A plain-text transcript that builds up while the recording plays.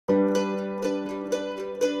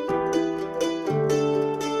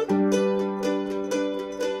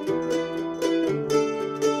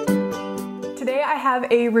have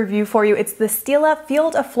a review for you. It's the Stila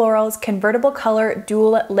Field of Florals Convertible Color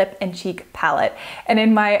Dual Lip and Cheek Palette. And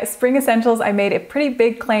in my Spring Essentials, I made a pretty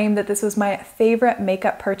big claim that this was my favorite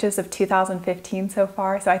makeup purchase of 2015 so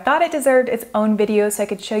far. So I thought it deserved its own video so I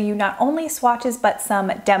could show you not only swatches, but some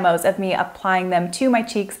demos of me applying them to my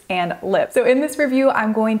cheeks and lips. So in this review,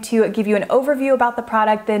 I'm going to give you an overview about the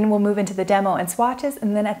product, then we'll move into the demo and swatches,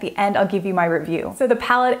 and then at the end, I'll give you my review. So the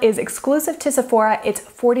palette is exclusive to Sephora. It's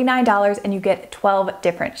 $49 and you get 12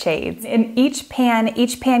 different shades. In each pan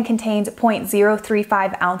contains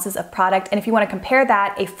 0.035 ounces of product. And if you want to compare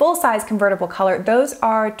that, a full-size convertible color, those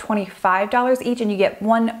are $25 each and you get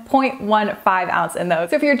 1.15 ounce in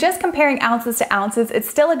those. So if you're just comparing ounces to ounces, it's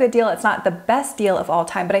still a good deal. It's not the best deal of all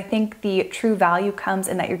time, but I think the true value comes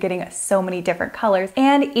in that you're getting so many different colors,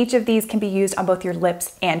 and each of these can be used on both your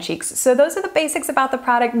lips and cheeks. So those are the basics about the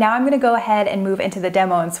product. Now I'm going to go ahead and move into the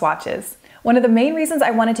demo and swatches. One of the main reasons I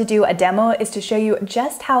wanted to do a demo is to show you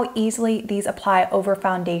just how easily these apply over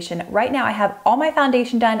foundation. Right now I have all my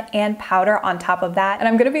foundation done and powder on top of that, and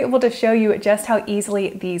I'm gonna be able to show you just how easily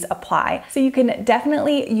these apply. So you can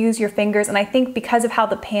definitely use your fingers, and I think because of how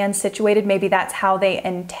the pan's situated, maybe that's how they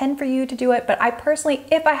intend for you to do it, but I personally,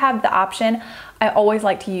 if I have the option, I always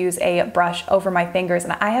like to use a brush over my fingers,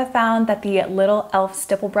 and I have found that the little e.l.f.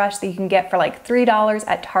 stipple brush that you can get for like $3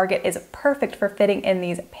 at Target is perfect for fitting in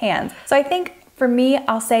these pans. So I think for me,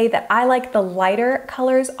 I'll say that I like the lighter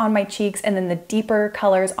colors on my cheeks and then the deeper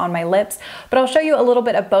colors on my lips, but I'll show you a little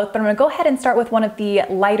bit of both, but I'm gonna go ahead and start with one of the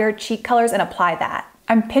lighter cheek colors and apply that.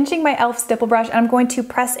 I'm pinching my e.l.f. stipple brush and I'm going to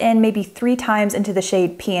press in maybe 3 times into the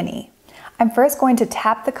shade Peony. I'm first going to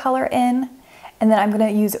tap the color in, and then I'm gonna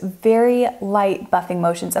use very light buffing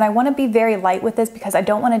motions. And I wanna be very light with this because I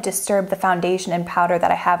don't wanna disturb the foundation and powder that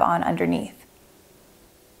I have on underneath.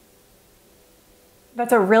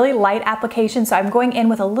 That's a really light application, so I'm going in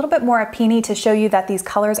with a little bit more of Peony to show you that these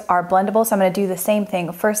colors are blendable. So I'm gonna do the same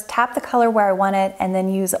thing. First, tap the color where I want it, and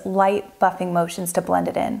then use light buffing motions to blend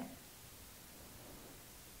it in.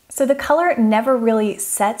 So the color never really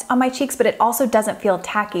sets on my cheeks, but it also doesn't feel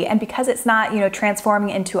tacky. And because it's not, transforming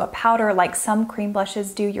into a powder like some cream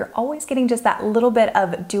blushes do, you're always getting just that little bit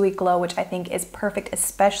of dewy glow, which I think is perfect,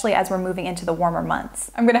 especially as we're moving into the warmer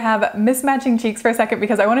months. I'm gonna have mismatching cheeks for a second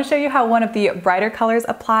because I wanna show you how one of the brighter colors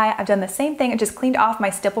apply. I've done the same thing. I just cleaned off my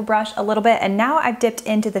stipple brush a little bit, and now I've dipped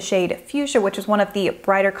into the shade Fuchsia, which is one of the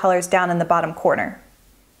brighter colors down in the bottom corner.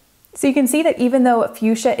 So you can see that even though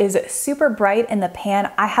fuchsia is super bright in the pan,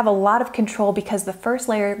 I have a lot of control because the first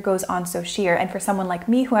layer goes on so sheer. And for someone like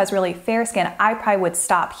me who has really fair skin, I probably would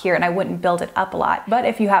stop here and I wouldn't build it up a lot. But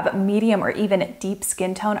if you have medium or even deep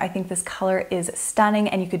skin tone, I think this color is stunning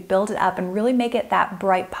and you could build it up and really make it that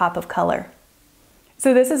bright pop of color.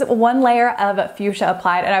 So this is one layer of fuchsia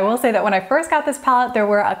applied, and I will say that when I first got this palette, there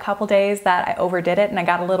were a couple days that I overdid it and I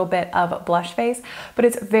got a little bit of blush face, but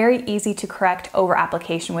it's very easy to correct over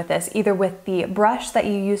application with this. Either with the brush that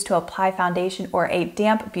you use to apply foundation or a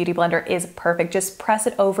damp beauty blender is perfect. Just press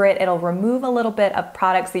it over it. It'll remove a little bit of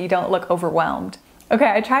product so you don't look overwhelmed. Okay,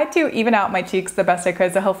 I tried to even out my cheeks the best I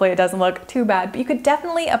could, so hopefully it doesn't look too bad, but you could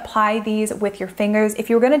definitely apply these with your fingers. If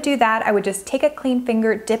you were gonna do that, I would just take a clean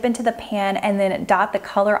finger, dip into the pan, and then dot the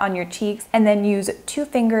color on your cheeks, and then use 2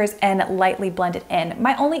 fingers and lightly blend it in.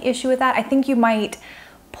 My only issue with that, I think you might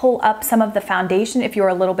pull up some of the foundation if you're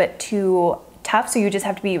a little bit too tough, so you just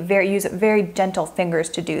have to be use very gentle fingers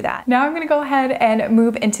to do that. Now I'm gonna go ahead and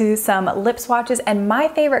move into some lip swatches, and my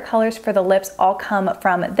favorite colors for the lips all come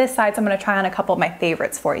from this side, so I'm gonna try on a couple of my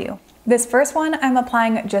favorites for you. This first one I'm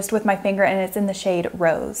applying just with my finger, and it's in the shade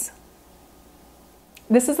Rose.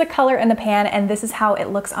 This is the color in the pan, and this is how it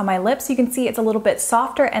looks on my lips. You can see it's a little bit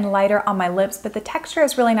softer and lighter on my lips, but the texture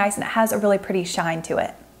is really nice and it has a really pretty shine to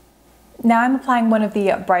it. Now I'm applying one of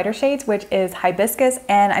the brighter shades, which is Hibiscus,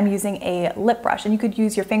 and I'm using a lip brush. And you could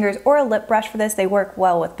use your fingers or a lip brush for this. They work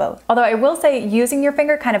well with both. Although I will say using your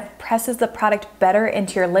finger kind of presses the product better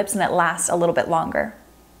into your lips and it lasts a little bit longer.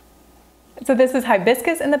 So this is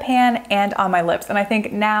Hibiscus in the pan and on my lips. And I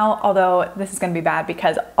think now, although this is gonna be bad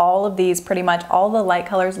because all of these, pretty much all the light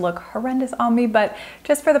colors look horrendous on me, but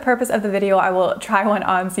just for the purpose of the video, I will try one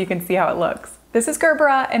on so you can see how it looks. This is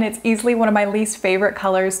Gerbera, and it's easily one of my least favorite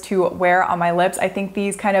colors to wear on my lips. I think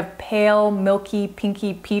these kind of pale, milky,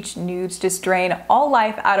 pinky peach nudes just drain all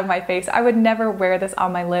life out of my face. I would never wear this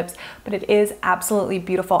on my lips, but it is absolutely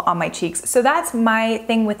beautiful on my cheeks. So that's my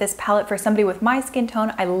thing with this palette for somebody with my skin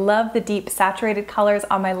tone. I love the deep saturated colors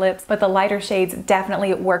on my lips, but the lighter shades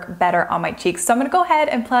definitely work better on my cheeks. So I'm gonna go ahead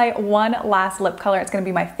and apply one last lip color. It's gonna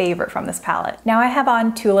be my favorite from this palette. Now I have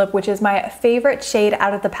on Julep, which is my favorite shade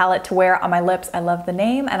out of the palette to wear on my lips. lips. I love the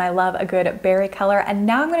name and I love a good berry color. And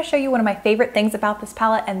now I'm going to show you one of my favorite things about this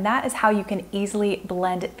palette, and that is how you can easily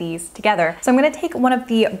blend these together. So I'm going to take one of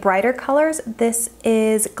the brighter colors. This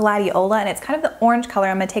is Gladiola, and it's kind of the orange color.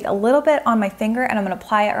 I'm going to take a little bit on my finger and I'm going to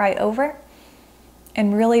apply it right over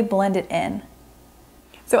and really blend it in.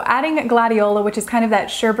 So adding Gladiola, which is kind of that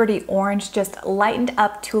sherbety orange, just lightened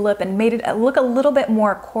up Tulip and made it look a little bit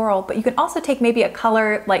more coral. But you can also take maybe a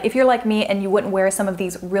color, like if you're like me and you wouldn't wear some of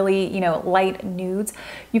these really, light nudes,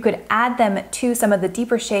 you could add them to some of the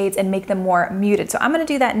deeper shades and make them more muted. So I'm gonna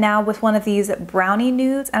do that now with one of these brownie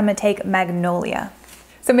nudes. I'm gonna take Magnolia.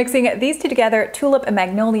 So mixing these two together, Tulip and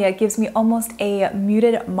Magnolia, gives me almost a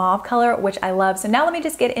muted mauve color, which I love. So now let me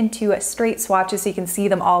just get into straight swatches so you can see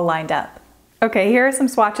them all lined up. Okay, here are some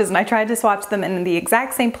swatches, and I tried to swatch them in the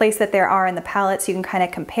exact same place that there are in the palette so you can kind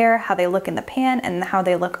of compare how they look in the pan and how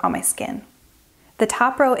they look on my skin. The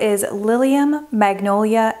top row is Lilium,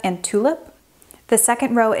 Magnolia, and Tulip. The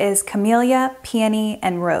second row is Camellia, Peony,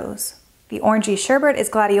 and Rose. The orangey sherbet is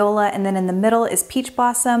Gladiola, and then in the middle is Peach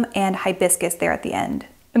Blossom and Hibiscus there at the end.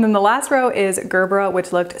 And then the last row is Gerbera,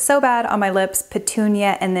 which looked so bad on my lips,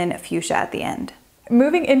 Petunia, and then Fuchsia at the end.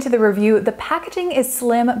 Moving into the review, the packaging is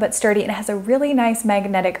slim but sturdy and it has a really nice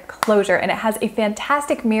magnetic closure, and it has a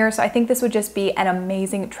fantastic mirror, so I think this would just be an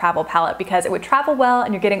amazing travel palette because it would travel well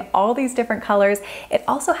and you're getting all these different colors. It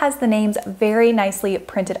also has the names very nicely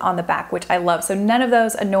printed on the back, which I love. So none of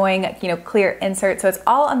those annoying, clear inserts. So it's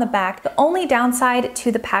all on the back. The only downside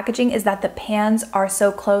to the packaging is that the pans are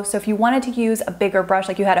so close. So if you wanted to use a bigger brush,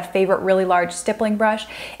 like you had a favorite really large stippling brush,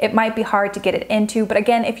 it might be hard to get it into. But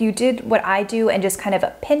again, if you did what I do and just kind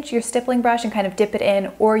of pinch your stippling brush and kind of dip it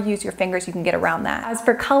in or use your fingers, you can get around that. As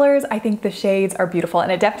for colors, I think the shades are beautiful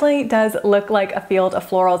and it definitely does look like a field of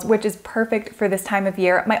florals, which is perfect for this time of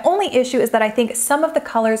year. My only issue is that I think some of the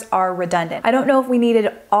colors are redundant. I don't know if we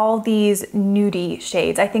needed all these nudie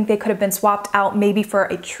shades. I think they could have been swapped out maybe for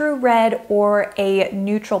a true red or a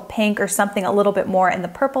neutral pink or something a little bit more in the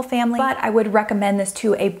purple family, but I would recommend this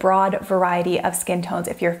to a broad variety of skin tones.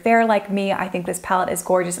 If you're fair like me, I think this palette is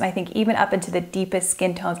gorgeous, and I think even up into the deepest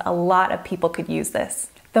skin tones, a lot of people could use this.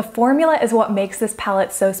 The formula is what makes this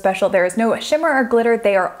palette so special. There is no shimmer or glitter.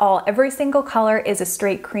 They are every single color is a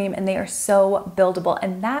straight cream, and they are so buildable.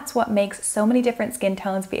 And that's what makes so many different skin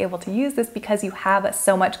tones be able to use this, because you have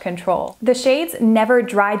so much control. The shades never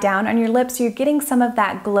dry down on your lips, so you're getting some of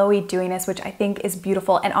that glowy dewiness, which I think is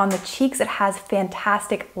beautiful. And on the cheeks, it has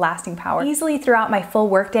fantastic lasting power. Easily throughout my full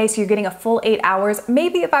workday, so you're getting a full 8 hours.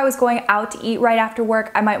 Maybe if I was going out to eat right after work,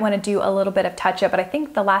 I might want to do a little bit of touch up, but I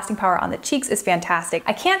think the lasting power on the cheeks is fantastic.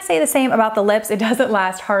 I can't say the same about the lips. It doesn't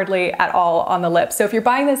last hardly at all on the lips. So if you're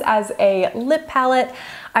buying this as a lip palette,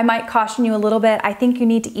 I might caution you a little bit. I think you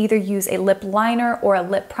need to either use a lip liner or a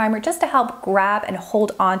lip primer just to help grab and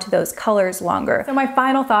hold on to those colors longer. So my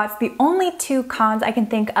final thoughts, the only two cons I can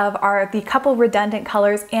think of are the couple redundant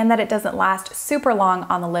colors and that it doesn't last super long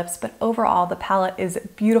on the lips, but overall the palette is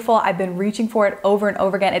beautiful. I've been reaching for it over and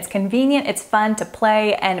over again. It's convenient, it's fun to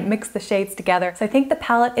play and mix the shades together. So I think the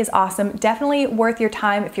palette is awesome. Definitely worth your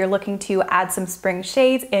time if you're looking to add some spring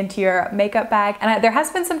shades into your makeup bag. And there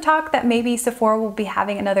has been some talk that maybe Sephora will be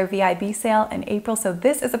having another VIB sale in April, so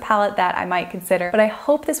this is a palette that I might consider. But I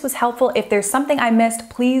hope this was helpful. If there's something I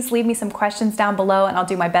missed, please leave me some questions down below and I'll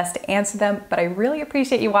do my best to answer them. But I really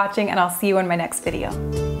appreciate you watching, and I'll see you in my next video.